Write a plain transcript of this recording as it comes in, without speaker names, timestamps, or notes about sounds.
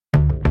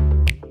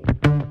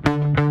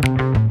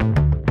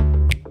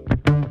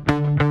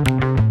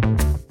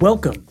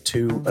Welcome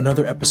to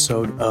another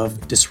episode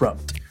of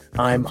Disrupt.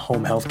 I'm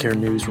home healthcare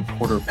news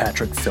reporter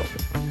Patrick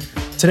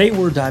Philbin. Today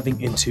we're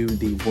diving into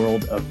the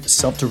world of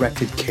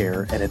self-directed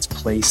care and its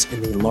place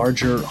in the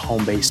larger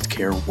home-based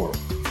care world.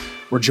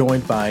 We're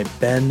joined by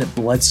Ben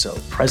Bledsoe,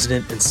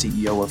 President and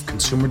CEO of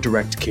Consumer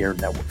Direct Care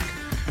Network.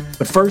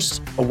 But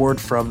first, a word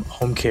from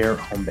Homecare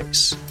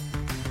Homebase.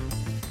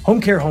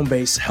 Homecare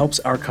Homebase helps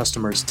our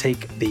customers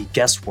take the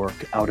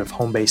guesswork out of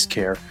home-based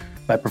care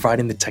by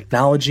providing the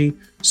technology,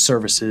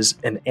 services,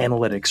 and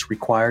analytics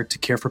required to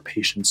care for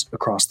patients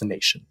across the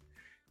nation.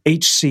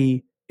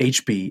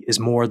 HCHB is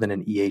more than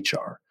an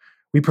EHR.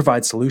 We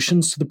provide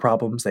solutions to the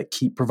problems that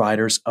keep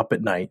providers up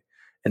at night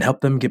and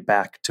help them get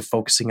back to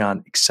focusing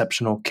on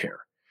exceptional care.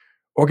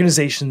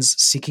 Organizations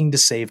seeking to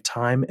save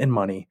time and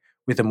money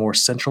with a more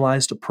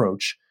centralized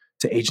approach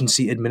to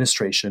agency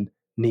administration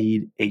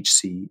need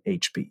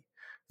HCHB.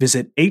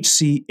 Visit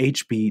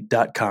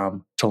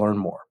hchb.com to learn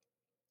more.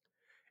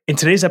 In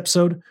today's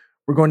episode,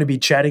 we're going to be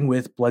chatting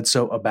with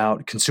Bledsoe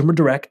about Consumer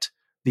Direct,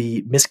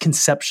 the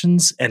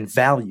misconceptions and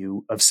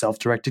value of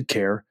self-directed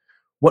care,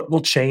 what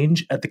will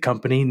change at the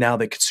company now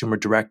that Consumer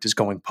Direct is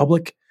going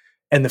public,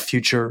 and the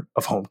future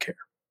of home care.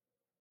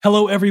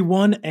 Hello,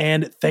 everyone,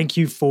 and thank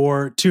you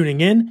for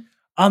tuning in.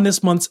 On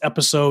this month's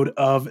episode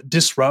of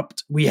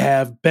Disrupt, we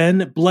have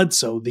Ben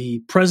Bledsoe, the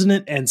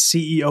President and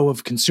CEO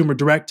of Consumer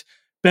Direct.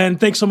 Ben,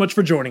 thanks so much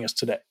for joining us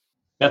today.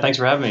 Yeah, thanks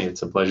for having me.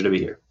 It's a pleasure to be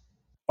here.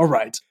 All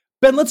right.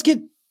 Ben, let's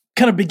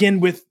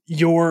begin with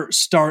your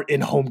start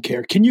in home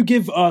care. Can you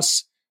give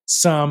us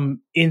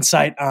some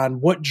insight on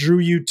what drew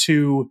you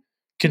to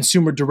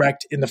Consumer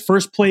Direct in the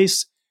first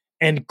place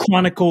and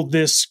chronicle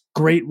this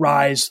great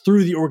rise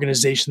through the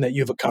organization that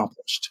you've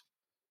accomplished?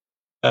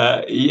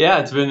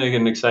 It's been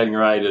an exciting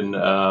ride,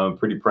 and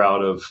pretty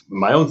proud of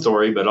my own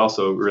story, but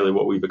also really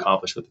what we've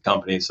accomplished with the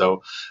company.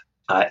 So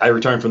I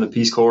returned from the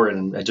Peace Corps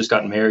and had just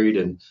gotten married,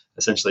 and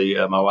essentially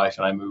my wife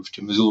and I moved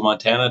to Missoula,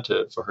 Montana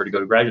for her to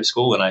go to graduate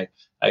school. And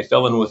I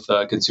fell in with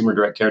Consumer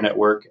Direct Care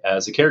Network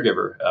as a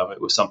caregiver.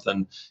 It was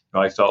something,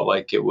 I felt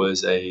like it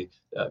was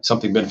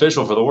something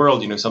beneficial for the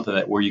world, something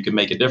where you could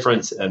make a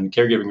difference. And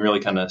caregiving really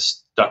kind of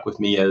stuck with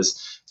me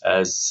as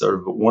sort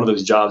of one of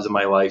those jobs in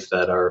my life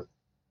that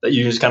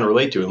you just kind of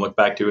relate to and look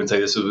back to and say,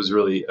 this was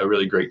really a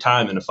really great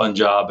time and a fun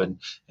job and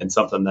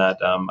something that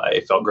I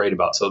felt great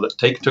about. So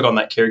took on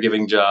that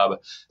caregiving job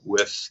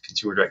with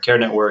Consumer Direct Care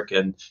Network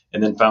and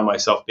then found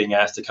myself being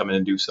asked to come in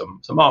and do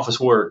some office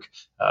work.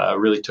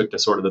 Really took to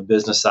sort of the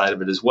business side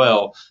of it as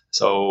well.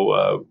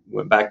 So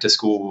went back to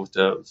school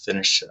to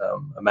finish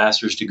a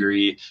master's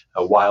degree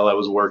while I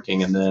was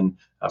working. And then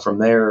from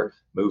there,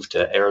 moved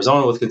to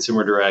Arizona with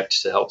Consumer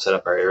Direct to help set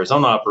up our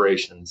Arizona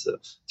operations.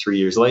 3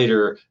 years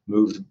later,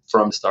 moved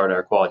from start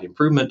our quality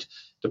improvement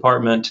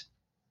department,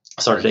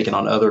 started taking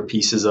on other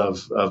pieces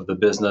of the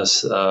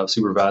business,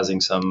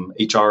 supervising some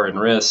HR and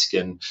risk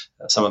and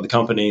some of the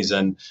companies.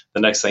 And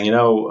the next thing you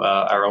know,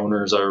 our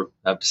owners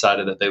have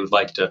decided that they would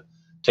like to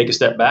take a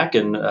step back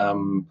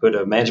and put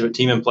a management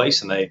team in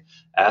place, and they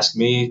asked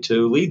me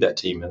to lead that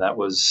team, and that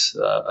was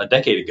a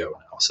decade ago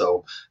now.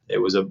 So it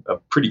was a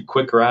pretty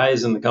quick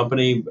rise in the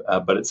company,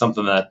 but it's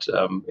something that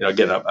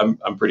again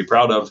I'm pretty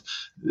proud of.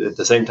 At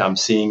the same time,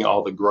 seeing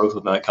all the growth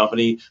within that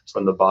company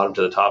from the bottom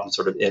to the top and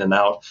sort of in and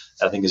out,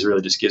 I think is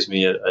really just gives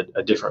me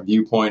a different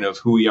viewpoint of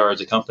who we are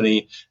as a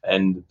company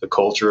and the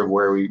culture of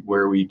where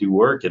we do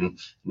work and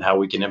how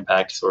we can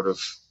impact sort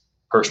of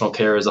personal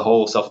care as a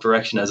whole,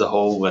 self-direction as a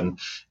whole. And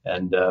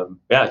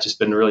it's just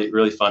been really,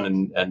 really fun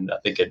and I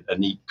think a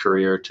neat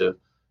career to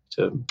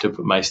put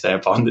my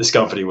stamp on this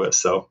company with.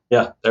 So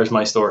yeah, there's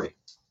my story.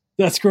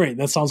 That's great.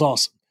 That sounds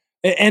awesome.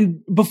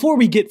 And before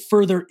we get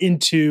further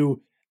into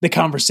the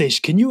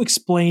conversation, can you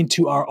explain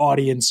to our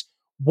audience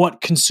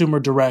what Consumer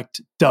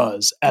Direct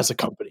does as a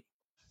company?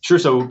 Sure.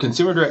 So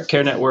Consumer Direct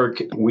Care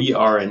Network, we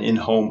are an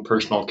in-home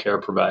personal care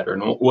provider.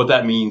 And what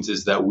that means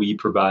is that we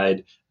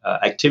provide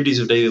activities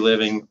of daily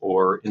living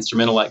or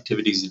instrumental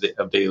activities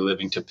of daily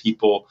living to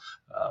people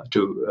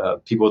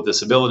with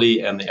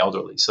disability and the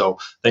elderly. So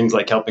things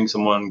like helping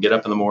someone get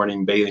up in the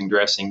morning, bathing,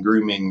 dressing,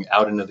 grooming,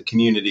 out into the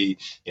community,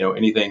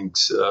 anything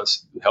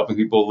helping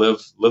people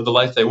live the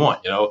life they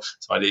want.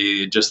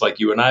 Somebody just like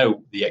you and I,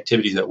 the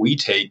activities that we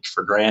take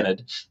for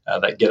granted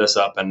that get us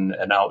up and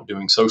out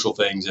doing social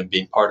things and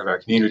being part of our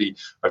community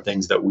are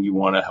things that we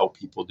want to help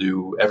people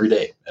do every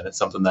day. And it's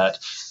something that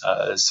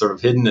is sort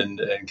of hidden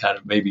and kind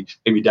of maybe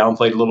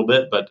downplayed a little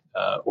bit, but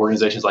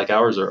organizations like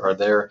ours are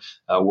there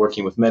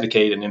working with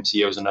Medicaid and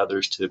MCOs and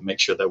others to make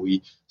sure that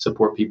we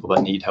support people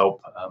that need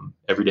help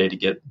every day to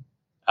get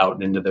out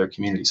and into their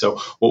community.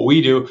 So what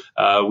we do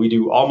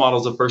all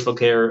models of personal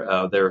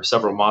care. There are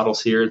several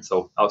models here, and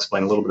so I'll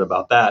explain a little bit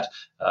about that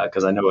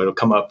because I know it'll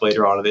come up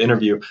later on in the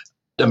interview.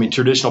 I mean,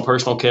 traditional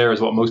personal care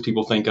is what most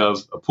people think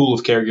of, a pool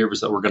of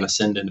caregivers that we're going to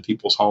send into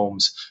people's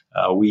homes.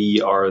 We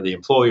are the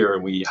employer,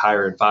 and we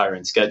hire and fire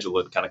and schedule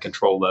and kind of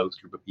control those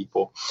group of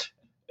people.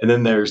 And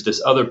then there's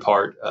this other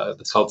part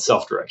that's called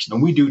self-direction.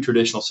 And we do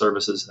traditional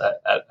services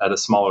at a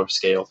smaller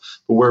scale.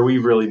 But where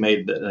we've really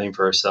made the name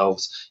for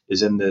ourselves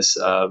is in this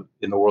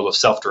in the world of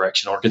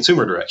self-direction or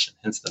consumer direction,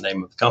 hence the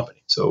name of the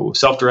company. So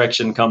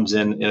self-direction comes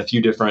in a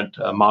few different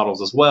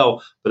models as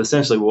well. But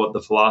essentially what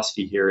the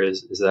philosophy here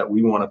is that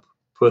we want to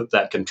put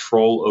that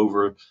control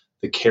over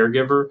the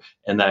caregiver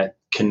and that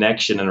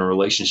connection and a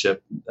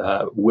relationship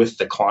with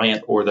the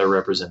client or their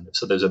representative.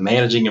 So there's a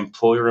managing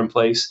employer in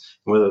place,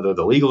 whether they're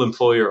the legal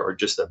employer or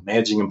just a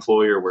managing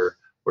employer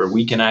where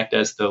we can act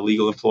as the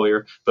legal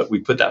employer. But we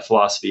put that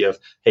philosophy of,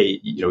 hey,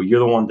 you're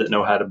the one that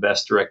know how to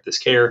best direct this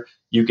care.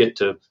 You get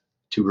to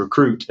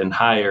recruit and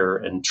hire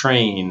and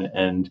train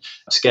and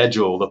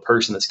schedule the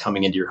person that's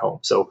coming into your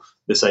home. So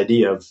this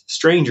idea of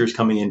strangers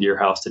coming into your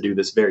house to do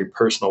this very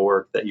personal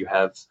work that you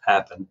have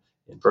happen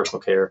in personal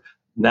care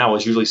now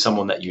is usually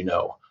someone that you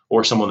know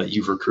or someone that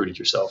you've recruited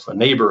yourself, a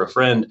neighbor, a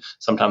friend,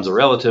 sometimes a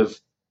relative,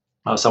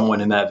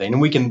 someone in that vein.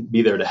 And we can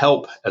be there to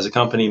help as a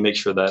company, make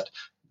sure that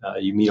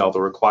you meet all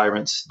the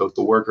requirements, both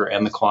the worker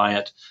and the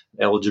client,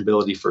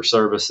 eligibility for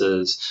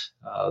services,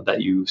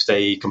 that you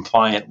stay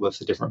compliant with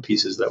the different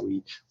pieces that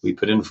we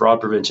put in, fraud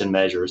prevention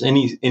measures,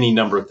 any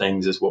number of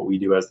things is what we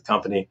do as the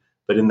company.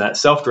 But in that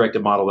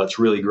self-directed model that's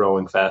really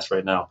growing fast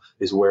right now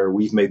is where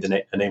we've made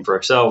a name for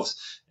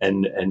ourselves,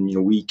 and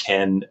we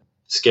can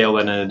scale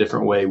that in a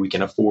different way. We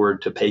can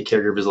afford to pay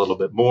caregivers a little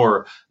bit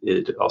more.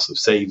 It also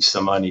saves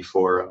some money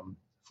for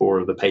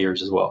the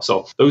payers as well.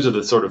 So those are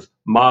the sort of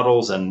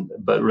models,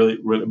 but really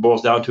it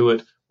boils down to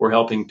it. We're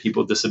helping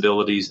people with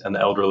disabilities and the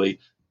elderly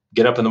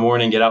get up in the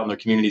morning, get out in their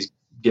communities,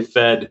 get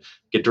fed,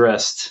 get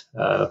dressed,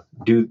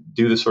 do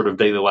the sort of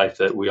daily life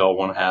that we all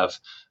want to have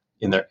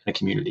in a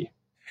community.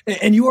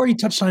 And you already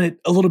touched on it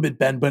a little bit,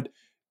 Ben, and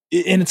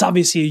it's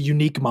obviously a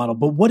unique model,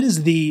 but what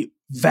is the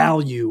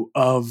value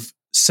of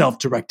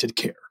self-directed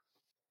care?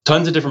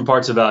 Tons of different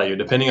parts of value,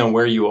 depending on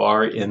where you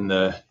are in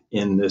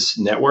this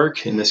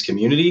network, in this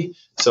community.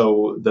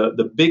 So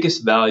the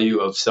biggest value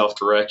of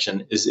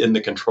self-direction is in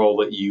the control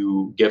that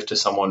you give to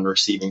someone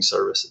receiving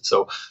services.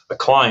 So a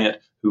client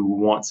who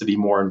wants to be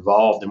more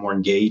involved and more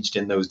engaged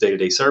in those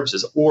day-to-day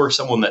services, or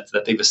someone that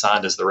they've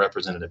assigned as the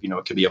representative.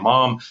 It could be a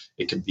mom,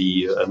 it could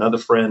be another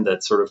friend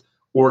that's sort of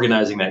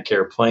organizing that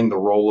care, playing the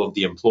role of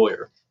the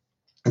employer.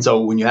 And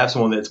so when you have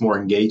someone that's more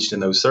engaged in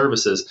those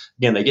services,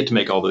 again, they get to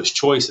make all those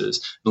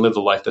choices and live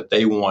the life that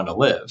they want to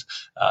live.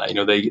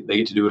 They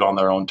get to do it on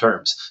their own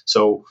terms.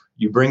 So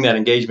you bring that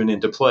engagement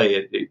into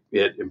play,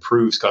 it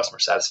improves customer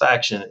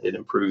satisfaction, it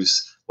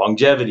improves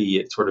longevity,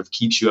 it sort of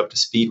keeps you up to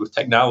speed with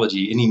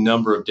technology, any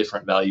number of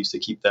different values to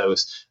keep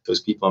those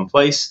people in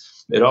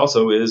place. It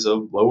also is a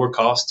lower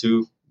cost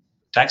to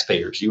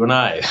taxpayers, you and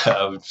I,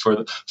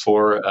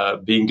 for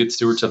being good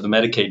stewards of the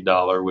Medicaid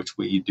dollar, which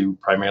we do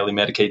primarily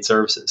Medicaid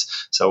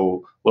services.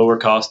 So lower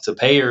cost to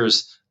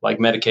payers like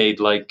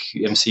Medicaid, like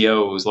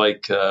MCOs,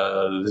 like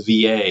the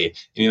VA,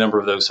 any number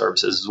of those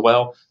services as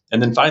well.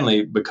 And then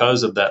finally,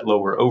 because of that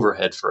lower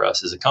overhead for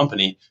us as a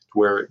company,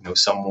 where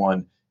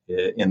someone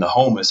in the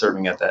home is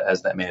serving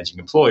as that managing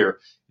employer,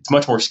 it's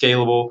much more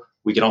scalable.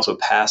 We can also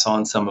pass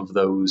on some of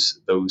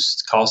those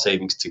cost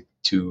savings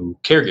to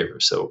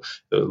caregivers. So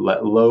the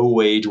low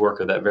wage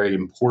worker, that very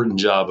important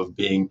job of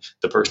being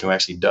the person who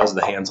actually does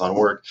the hands-on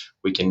work,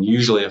 we can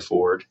usually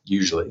afford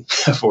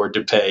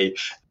to pay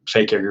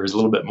caregivers a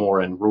little bit more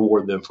and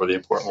reward them for the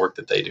important work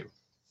that they do.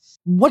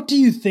 What do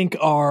you think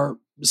are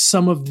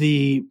some of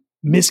the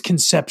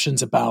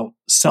misconceptions about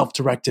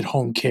self-directed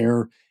home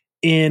care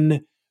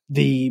in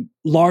the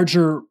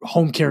larger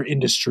home care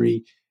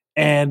industry?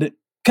 And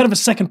kind of a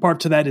second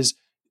part to that is,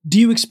 do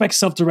you expect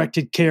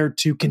self-directed care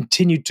to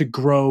continue to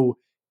grow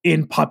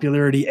in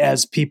popularity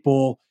as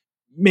people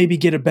maybe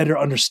get a better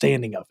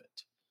understanding of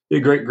it? Yeah,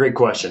 great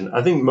question.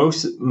 I think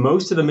most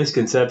of the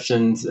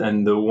misconceptions,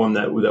 and the one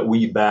that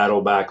we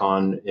battle back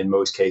on in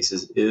most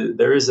cases,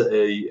 there is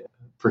a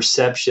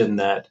perception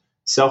that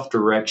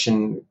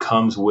self-direction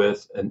comes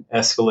with an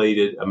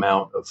escalated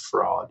amount of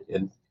fraud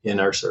in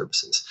our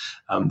services.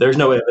 There's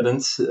no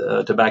evidence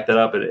to back that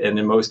up. And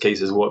in most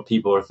cases, what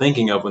people are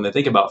thinking of when they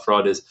think about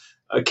fraud is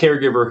a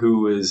caregiver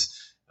who is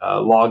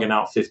logging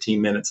out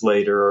 15 minutes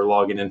later or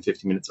logging in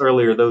 15 minutes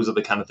earlier. Those are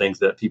the kind of things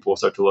that people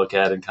start to look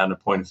at and kind of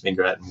point a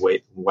finger at and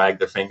wag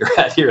their finger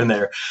at here and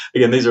there.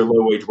 Again, these are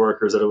low-wage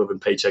workers that are living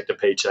paycheck to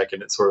paycheck,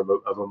 and it's sort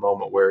of a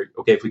moment where,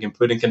 okay, if we can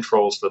put in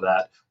controls for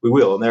that, we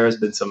will. And there has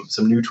been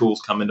some new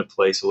tools come into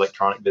place,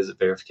 electronic visit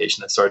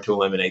verification, that started to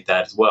eliminate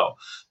that as well.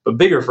 But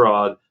bigger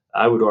fraud,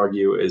 I would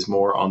argue, is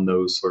more on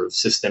those sort of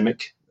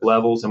systemic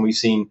levels. And we've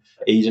seen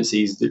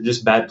agencies, they're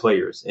just bad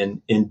players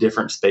in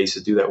different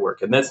spaces do that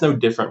work. And that's no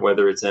different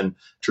whether it's in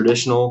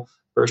traditional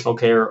personal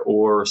care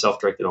or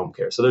self-directed home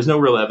care. So there's no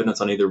real evidence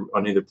on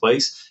either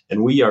place.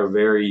 And we're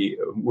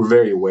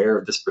very aware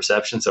of this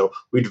perception. So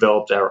we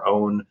developed our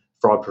own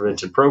fraud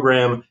prevention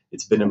program,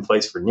 It's been in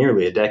place for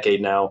nearly a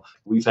decade now.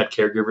 We've had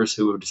caregivers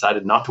who have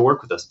decided not to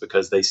work with us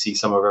because they see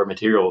some of our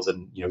materials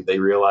and they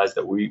realize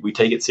that we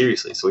take it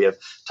seriously. So we have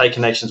tight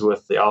connections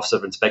with the Office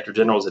of Inspector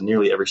Generals in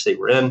nearly every state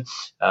we're in.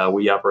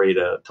 We operate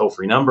a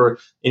toll-free number,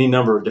 any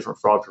number of different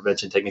fraud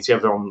prevention techniques. We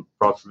have our own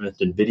fraud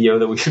prevention video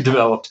that we've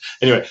developed.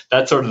 Anyway,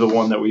 that's sort of the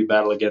one that we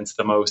battle against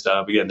the most.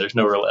 Again, there's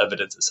no real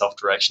evidence that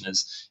self-direction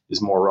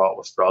is more wrought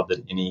with fraud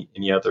than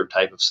any other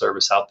type of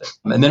service out there.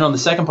 And then on the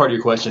second part of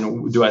your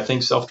question, do I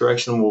think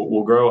self-direction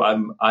will grow?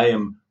 I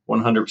am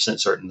 100%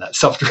 certain that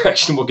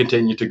self-direction will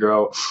continue to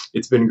grow.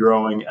 It's been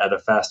growing at a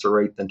faster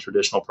rate than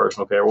traditional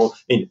personal care. Well,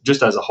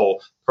 just as a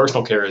whole,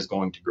 personal care is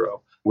going to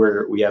grow.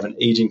 Where we have an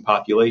aging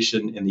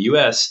population in the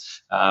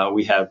U.S.,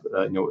 we have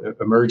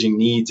emerging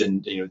needs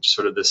and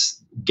sort of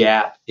this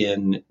gap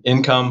in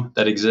income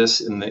that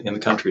exists in the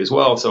country as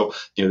well. So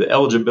the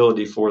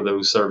eligibility for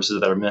those services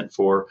that are meant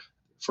for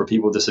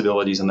people with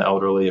disabilities and the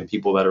elderly and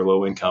people that are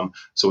low income.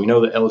 So we know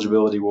that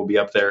eligibility will be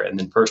up there, and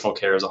then personal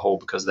care as a whole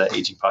because of that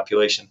aging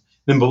population.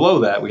 Then below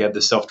that, we have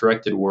the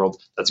self-directed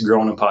world that's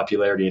grown in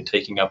popularity and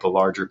taking up a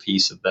larger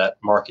piece of that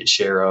market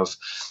share of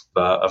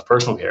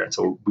personal care. And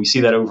so we see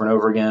that over and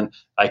over again.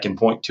 I can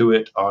point to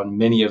it on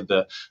many of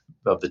the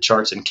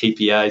charts and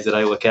KPIs that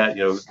I look at,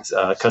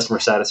 customer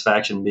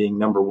satisfaction being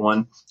number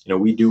one.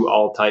 We do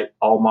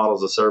all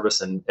models of service,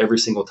 and every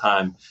single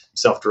time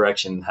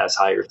self-direction has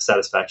higher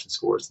satisfaction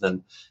scores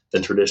than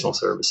traditional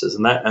services.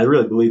 And that I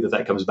really believe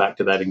that comes back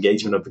to that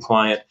engagement of the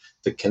client,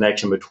 the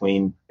connection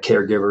between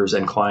caregivers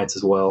and clients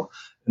as well.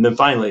 And then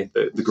finally,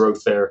 the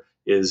growth there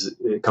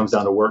it comes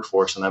down to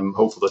workforce. And I'm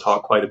hopeful to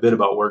talk quite a bit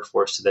about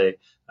workforce today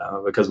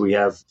because we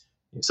have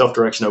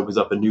self-direction opens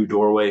up a new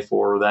doorway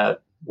for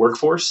that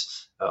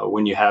workforce.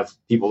 When you have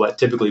people that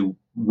typically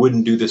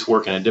wouldn't do this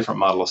work in a different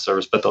model of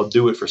service, but they'll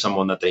do it for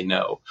someone that they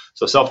know.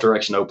 So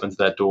self-direction opens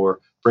that door,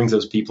 brings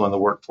those people in the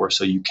workforce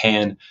so you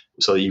can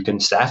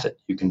staff it,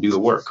 you can do the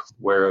work,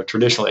 where a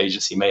traditional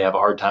agency may have a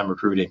hard time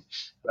recruiting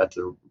at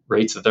the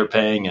rates that they're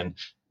paying and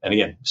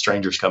again,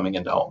 strangers coming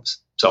into homes.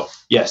 So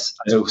yes,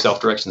 I know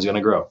self-direction is going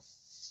to grow.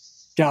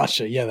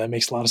 Gotcha. Yeah, that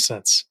makes a lot of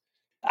sense.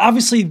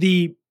 Obviously,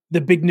 the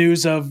big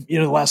news of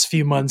the last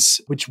few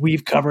months, which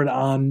we've covered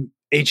on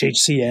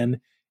HHCN,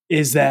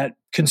 is that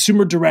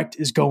Consumer Direct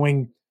is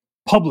going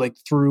public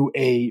through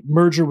a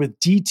merger with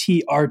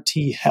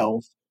DTRT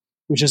Health,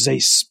 which is a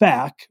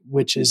SPAC,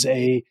 which is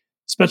a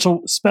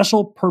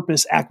special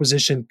purpose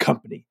acquisition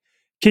company.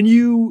 Can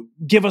you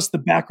give us the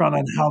background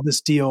on how this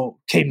deal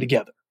came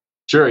together?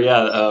 Sure,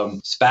 yeah.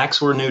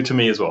 SPACs were new to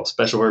me as well.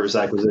 Special purpose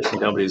acquisition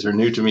companies are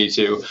new to me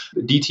too.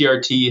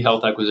 DTRT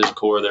Health Acquisition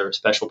Corp, they're a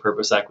special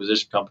purpose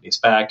acquisition company,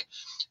 SPAC.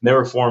 They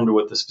were formed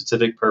with the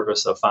specific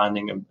purpose of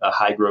finding a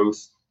high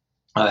growth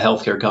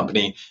healthcare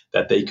company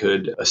that they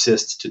could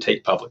assist to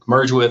take public,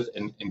 merge with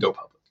and go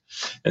public.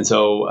 And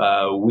so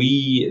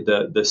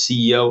the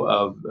CEO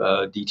of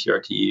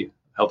DTRT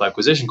Health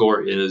Acquisition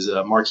Corp is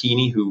Mark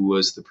Heaney, who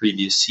was the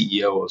previous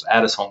CEO of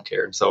Addus Home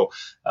Care. And so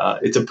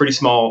it's a pretty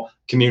small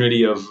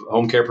community of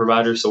home care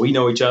providers. So we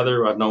know each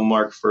other. I've known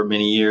Mark for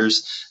many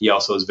years. He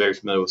also is very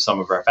familiar with some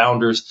of our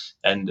founders,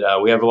 and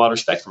we have a lot of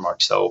respect for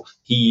Mark. So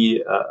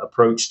he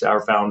approached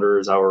our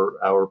founders,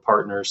 our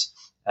partners,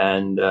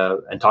 and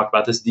talked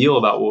about this deal,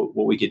 about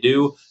what we could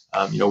do.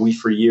 We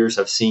for years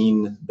have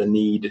seen the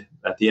need.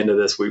 At the end of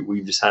this,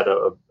 we've just had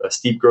a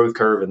steep growth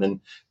curve, and then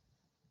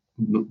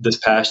this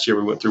past year,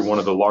 we went through one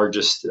of the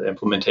largest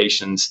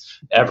implementations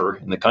ever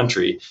in the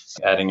country,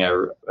 adding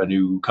a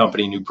new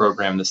company, new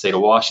program in the state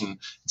of Washington.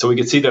 So we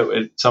could see that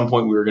at some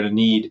point we're going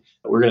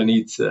to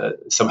need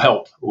some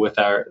help with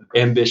our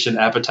ambition,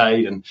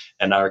 appetite,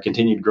 and our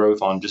continued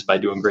growth on just by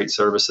doing great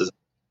services.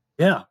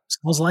 Yeah,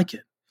 sounds like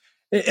it.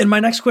 And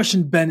my next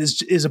question, Ben,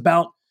 is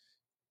about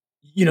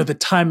the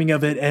timing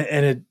of it,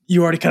 and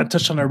you already kind of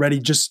touched on it already.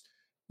 Just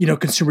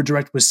Consumer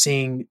Direct was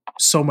seeing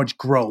so much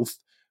growth.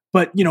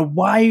 But,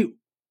 why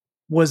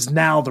was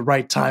now the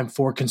right time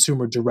for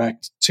Consumer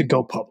Direct to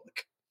go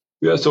public?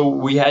 Yeah, so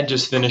we had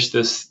just finished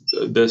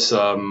this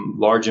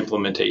large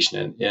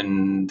implementation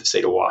in the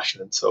state of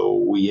Washington. So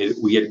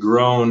we had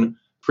grown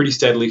pretty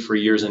steadily for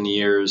years and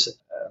years.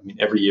 I mean,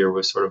 every year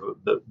was sort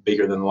of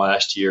bigger than the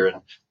last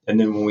year. And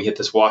then when we hit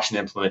this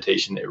Washington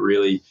implementation, it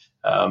really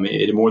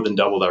it more than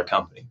doubled our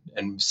company.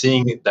 And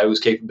seeing those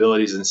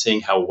capabilities and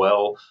seeing how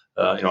well,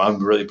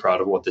 I'm really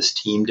proud of what this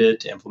team did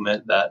to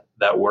implement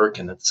that work,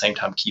 and at the same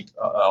time keep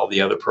all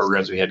the other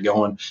programs we had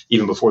going.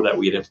 Even before that,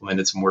 we had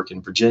implemented some work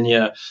in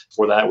Virginia.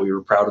 Before that, we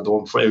were proud of the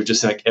one before. It was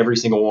just like every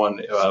single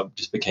one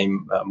just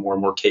became more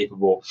and more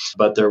capable.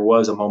 But there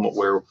was a moment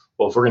where,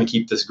 well, if we're going to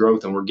keep this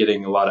growth and we're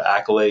getting a lot of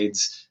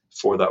accolades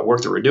for the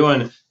work that we're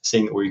doing,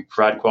 seeing that we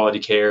provide quality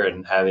care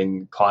and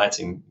having clients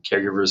and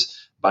caregivers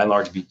by and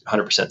large be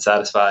 100%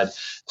 satisfied,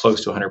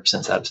 close to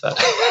 100% satisfied.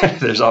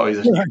 There's always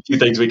a few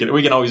things we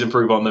can always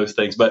improve on those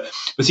things, but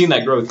seeing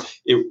that growth,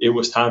 it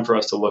was time for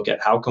us to look at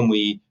how can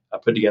we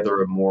put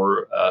together a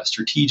more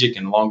strategic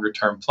and longer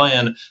term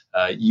plan,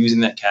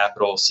 using that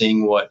capital,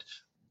 seeing what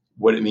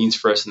what it means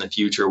for us in the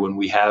future when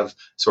we have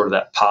sort of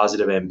that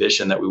positive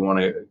ambition that we want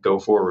to go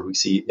forward. We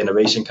see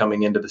innovation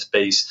coming into the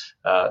space,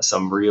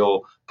 some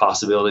real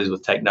possibilities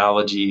with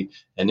technology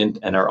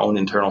and our own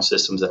internal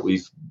systems that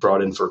we've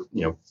brought in for,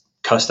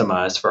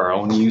 customized for our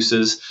own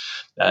uses.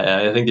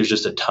 I think there's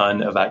just a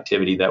ton of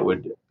activity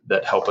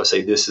that help us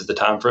say this is the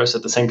time for us.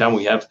 At the same time,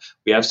 we have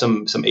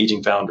some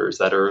aging founders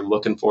that are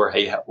looking for,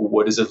 hey,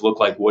 what does this look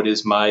like? What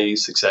is my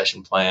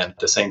succession plan? At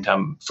the same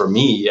time, for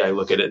me, I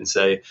look at it and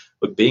say,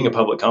 look, being a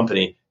public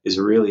company is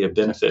really a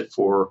benefit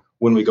for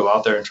when we go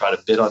out there and try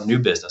to bid on new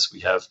business. We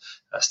have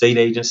state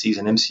agencies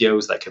and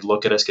MCOs that could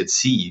look at us, could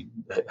see,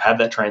 have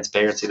that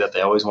transparency that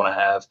they always want to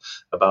have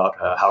about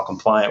how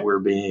compliant we're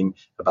being,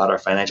 about our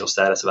financial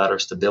status, about our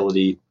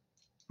stability,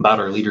 about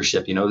our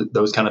leadership.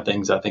 Those kind of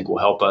things I think will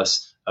help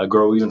us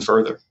grow even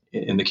further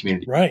in the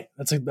community. Right.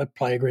 That's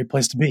probably a great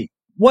place to be.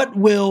 What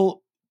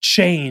will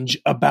change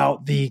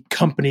about the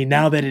company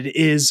now that it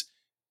is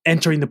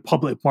entering the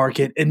public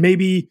market? And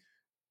maybe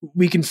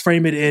we can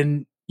frame it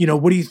in,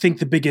 what do you think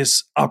the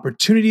biggest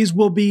opportunities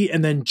will be,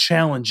 and then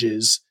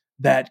challenges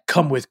that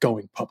come with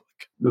going public?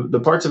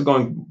 The parts of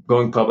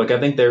going public, I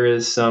think there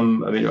is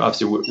some.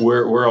 Obviously,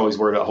 we're always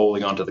worried about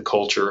holding on to the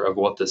culture of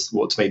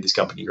what's made this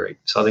company great.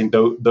 So I think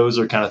those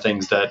are kind of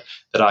things that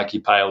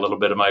occupy a little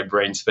bit of my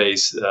brain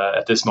space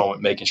at this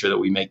moment, making sure that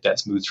we make that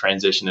smooth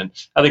transition. And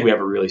I think we have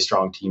a really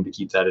strong team to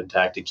keep that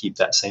intact, to keep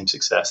that same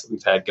success that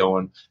we've had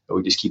going. And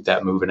we just keep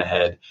that moving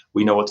ahead.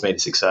 We know what's made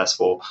it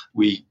successful.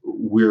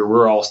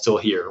 We're all still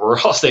here. We're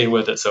all staying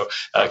with it. So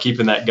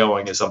keeping that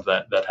going is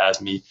something that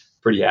has me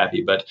pretty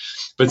happy. But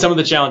some of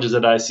the challenges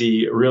that I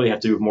see really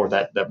have to do with more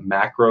that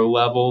macro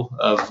level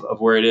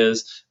of where it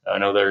is. I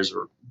know there's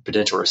a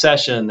potential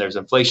recession, there's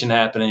inflation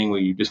happening.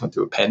 We just went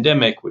through a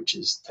pandemic, which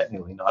is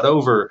technically not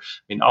over.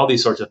 All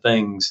these sorts of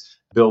things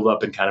build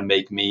up and kind of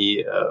make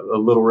me a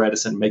little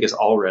reticent, make us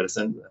all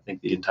reticent. I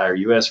think the entire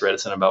U.S.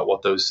 reticent about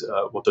what those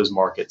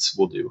markets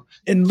will do.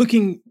 And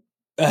looking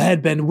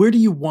ahead, Ben, where do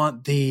you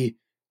want the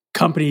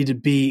company to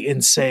be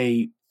in,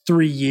 say,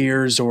 3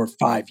 years or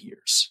 5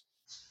 years?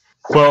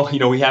 Well,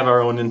 we have our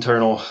own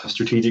internal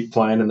strategic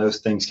plan, and those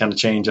things kind of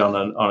change on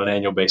an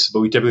annual basis.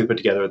 But we typically put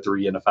together a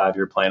 3 and a 5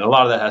 year plan. A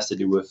lot of that has to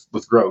do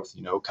with growth,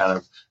 kind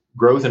of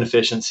growth and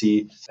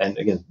efficiency. And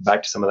again,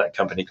 back to some of that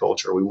company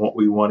culture. We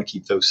want to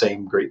keep those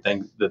same great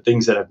things, the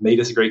things that have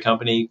made us a great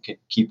company,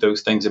 keep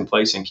those things in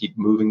place and keep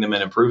moving them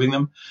and improving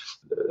them.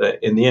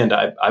 In the end,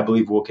 I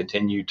believe we'll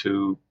continue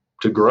to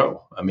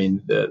grow.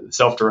 The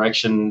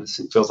self-direction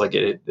feels like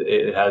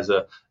it has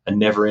a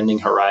never-ending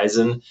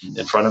horizon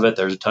in front of it.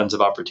 There's tons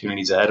of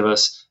opportunities ahead of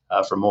us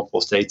from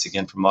multiple states,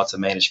 again, from lots of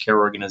managed care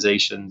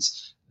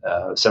organizations,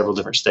 several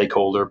different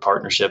stakeholder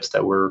partnerships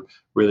that we're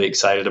really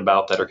excited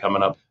about that are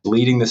coming up.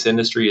 Leading this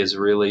industry has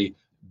really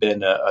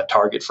been a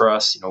target for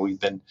us.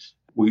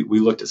 We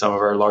looked at some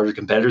of our larger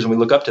competitors and we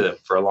look up to them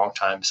for a long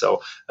time.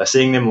 So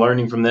seeing them,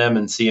 learning from them,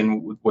 and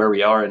seeing where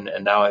we are, and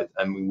now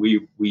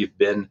we've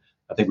been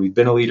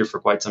a leader for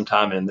quite some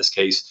time, and in this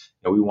case,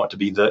 we want to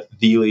be the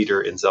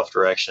leader in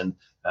self-direction.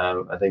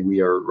 I think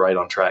we are right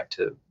on track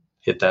to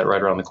hit that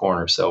right around the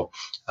corner. So,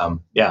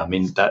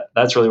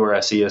 that's really where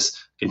I see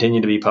us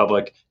continue to be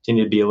public,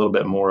 continue to be a little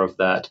bit more of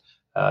that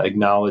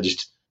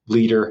acknowledged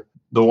leader,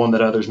 the one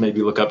that others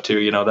maybe look up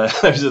to.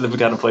 Those are the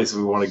kind of places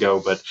we want to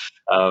go. But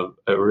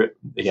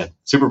again,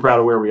 super proud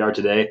of where we are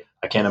today.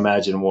 I can't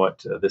imagine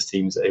what this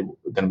team's going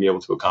to be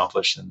able to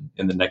accomplish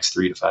in the next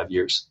 3 to 5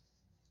 years.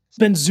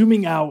 Been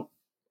zooming out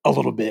a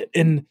little bit,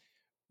 and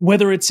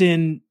whether it's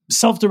in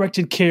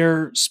self-directed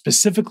care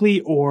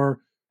specifically or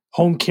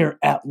home care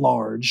at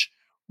large,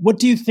 what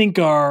do you think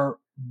are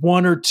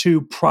 1 or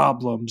 2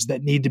 problems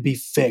that need to be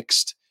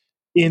fixed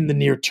in the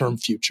near-term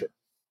future?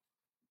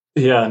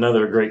 Yeah,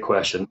 another great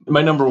question.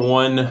 My number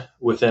one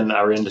within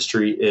our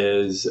industry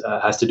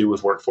has to do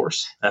with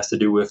workforce, has to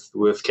do with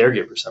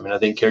caregivers. I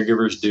think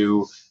caregivers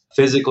do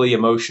physically,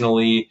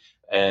 emotionally,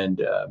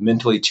 and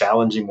mentally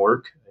challenging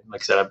work.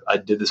 Like I said, I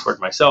did this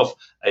work myself.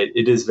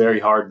 It is very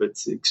hard, but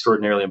it's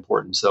extraordinarily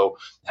important. So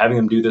having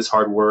them do this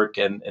hard work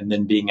and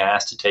then being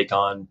asked to take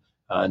on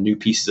new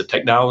pieces of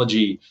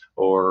technology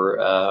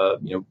or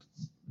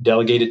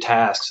delegated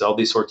tasks, all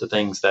these sorts of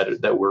things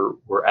that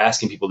we're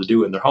asking people to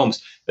do in their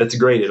homes, that's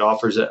great. It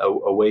offers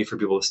a way for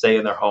people to stay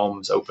in their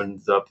homes,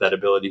 opens up that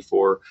ability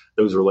for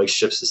those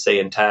relationships to stay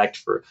intact,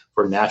 for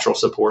natural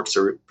supports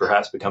or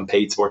perhaps become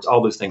paid supports.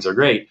 All those things are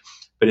great.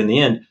 But in the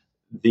end,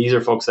 these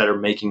are folks that are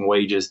making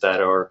wages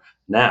that are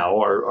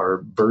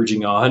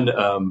verging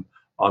on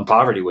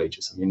poverty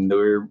wages.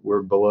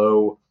 We're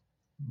below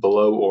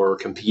or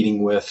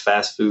competing with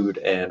fast food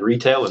and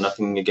retail, and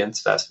nothing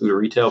against fast food or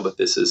retail, but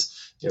this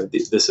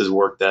is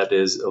work that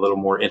is a little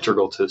more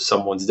integral to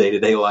someone's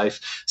day-to-day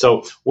life.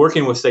 So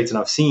working with states, and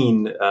I've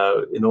seen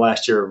in the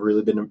last year, I've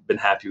really been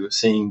happy with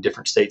seeing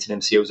different states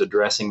and MCOs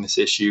addressing this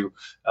issue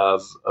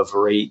of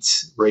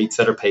rates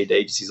that are paid to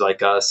agencies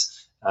like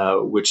us,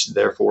 which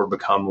therefore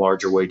become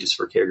larger wages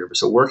for caregivers.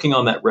 So working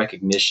on that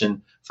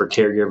recognition for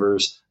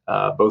caregivers,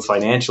 both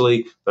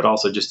financially, but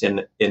also just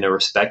in a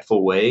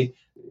respectful way,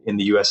 in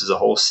the U.S. as a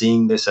whole,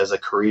 seeing this as a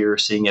career,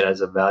 seeing it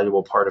as a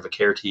valuable part of a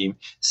care team,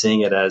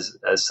 seeing it as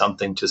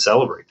something to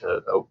celebrate,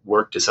 a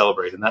work to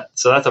celebrate. And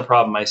that's a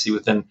problem I see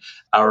within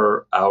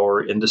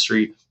our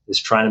industry, is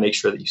trying to make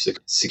sure that you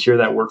secure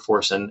that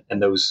workforce, and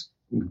those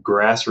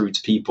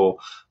grassroots people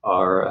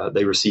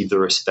they receive the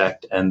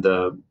respect and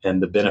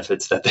the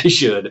benefits that they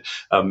should.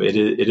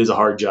 It is a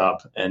hard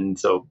job, and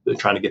so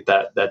trying to get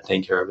that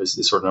taken care of is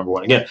sort of number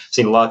one. Again,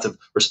 seen lots of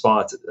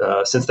response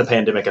since the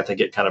pandemic. I think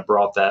it kind of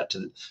brought that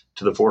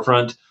to the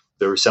forefront.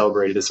 They were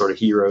celebrated as sort of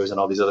heroes and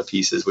all these other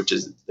pieces, which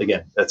is,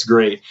 again, that's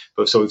great.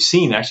 But so we've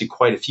seen actually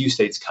quite a few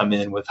states come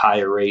in with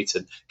higher rates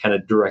and kind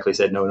of directly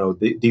said, no,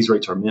 these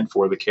rates are meant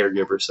for the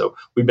caregivers. So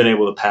we've been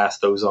able to pass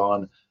those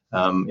on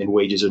in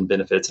wages and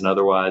benefits and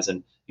otherwise,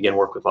 and again,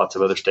 work with lots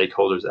of other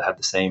stakeholders that have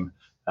the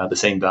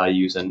same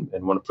values and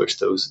want to push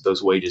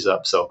those wages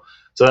up. So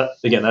that,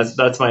 again,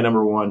 that's my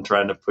number one,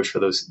 trying to push for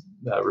those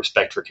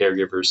respect for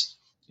caregivers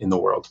in the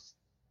world.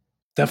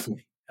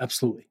 Definitely.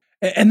 Absolutely.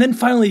 And then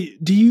finally,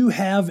 do you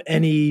have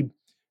any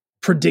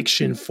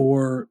prediction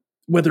for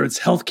whether it's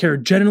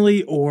healthcare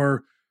generally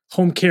or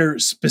home care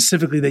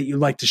specifically that you'd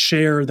like to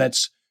share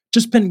that's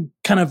just been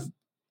kind of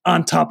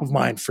on top of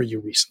mind for you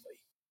recently?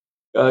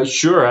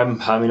 Sure.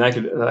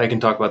 I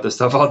can talk about this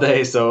stuff all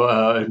day. So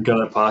I'm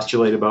going to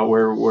postulate about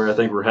where I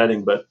think we're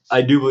heading. But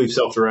I do believe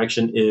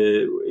self-direction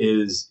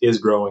is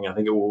growing. I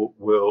think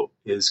it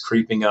is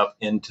creeping up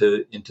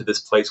into this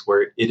place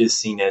where it is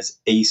seen as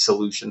a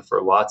solution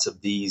for lots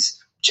of these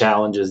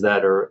challenges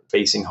that are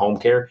facing home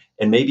care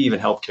and maybe even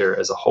healthcare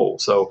as a whole.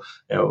 So,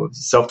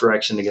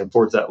 self-direction again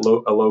affords that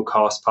a low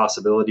cost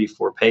possibility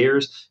for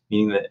payers,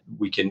 meaning that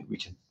we can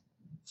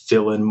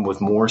fill in with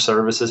more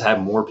services,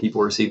 have more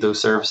people receive those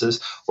services,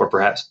 or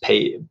perhaps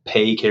pay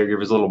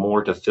caregivers a little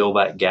more to fill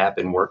that gap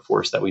in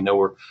workforce that we know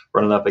we're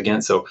running up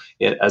against. So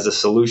as a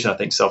solution, I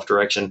think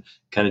self-direction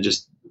kind of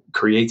just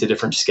creates a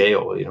different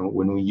scale.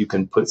 When you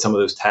can put some of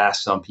those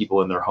tasks on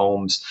people in their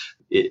homes,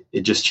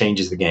 it just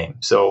changes the game.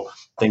 So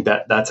I think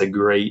that's a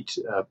great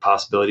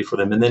possibility for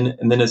them. And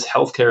then as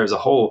healthcare as a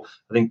whole,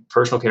 I think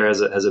personal care has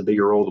a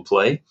bigger role to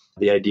play.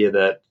 The idea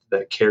that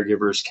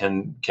caregivers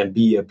can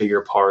be a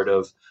bigger part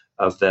of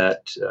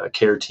that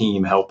care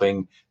team,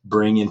 helping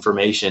bring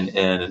information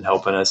in and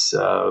helping us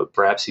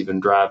perhaps even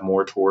drive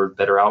more toward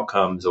better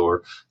outcomes,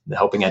 or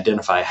helping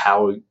identify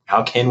how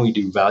can we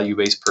do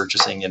value-based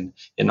purchasing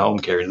in home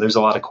care. And there's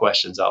a lot of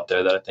questions out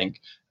there that I think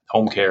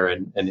home care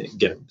and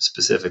again,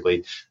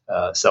 specifically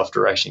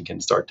self-direction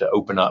can start to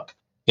open up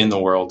in the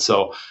world.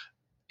 So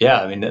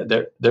yeah,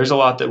 there's a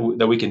lot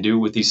that we can do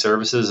with these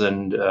services,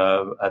 and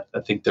I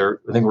think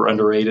we're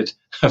underrated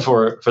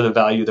for the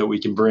value that we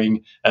can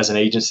bring as an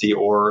agency,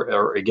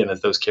 or again, as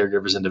those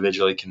caregivers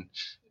individually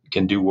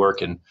can do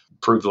work and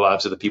improve the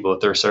lives of the people that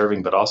they're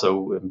serving, but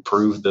also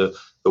improve the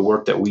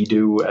work that we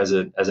do as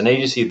an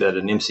agency, that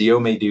an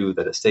MCO may do,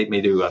 that a state may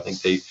do. I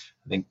think they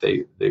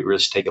really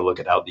should take a look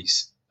at how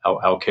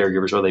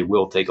caregivers, or they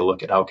will take a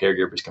look at how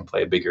caregivers can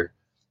play a bigger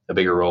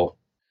role.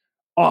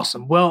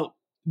 Awesome. Well,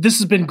 this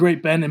has been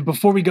great, Ben. And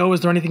before we go,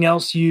 is there anything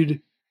else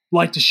you'd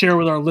like to share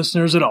with our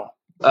listeners at all?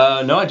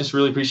 No, I just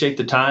really appreciate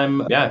the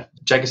time. Yeah,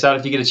 check us out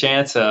if you get a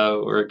chance.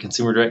 We're at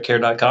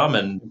consumerdirectcare.com,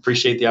 and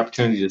appreciate the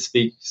opportunity to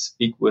speak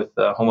with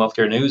Home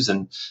Healthcare News,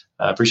 and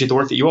appreciate the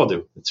work that you all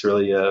do. It's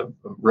really a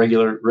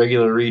regular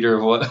reader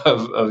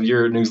of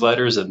your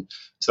newsletters, and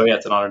so yeah,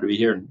 it's an honor to be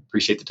here, and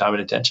appreciate the time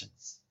and attention.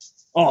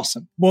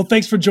 Awesome. Well,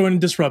 thanks for joining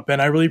Disrupt,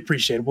 Ben. I really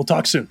appreciate it. We'll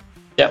talk soon.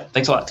 Yeah,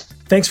 thanks a lot.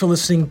 Thanks for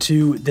listening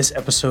to this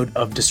episode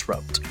of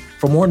Disrupt.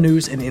 For more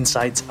news and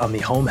insights on the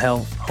home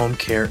health, home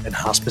care, and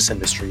hospice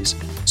industries,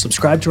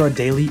 subscribe to our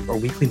daily or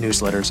weekly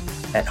newsletters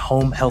at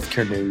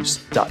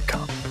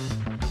homehealthcarenews.com.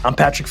 I'm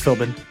Patrick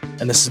Philbin,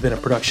 and this has been a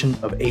production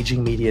of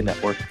Aging Media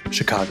Network,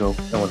 Chicago,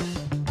 Illinois.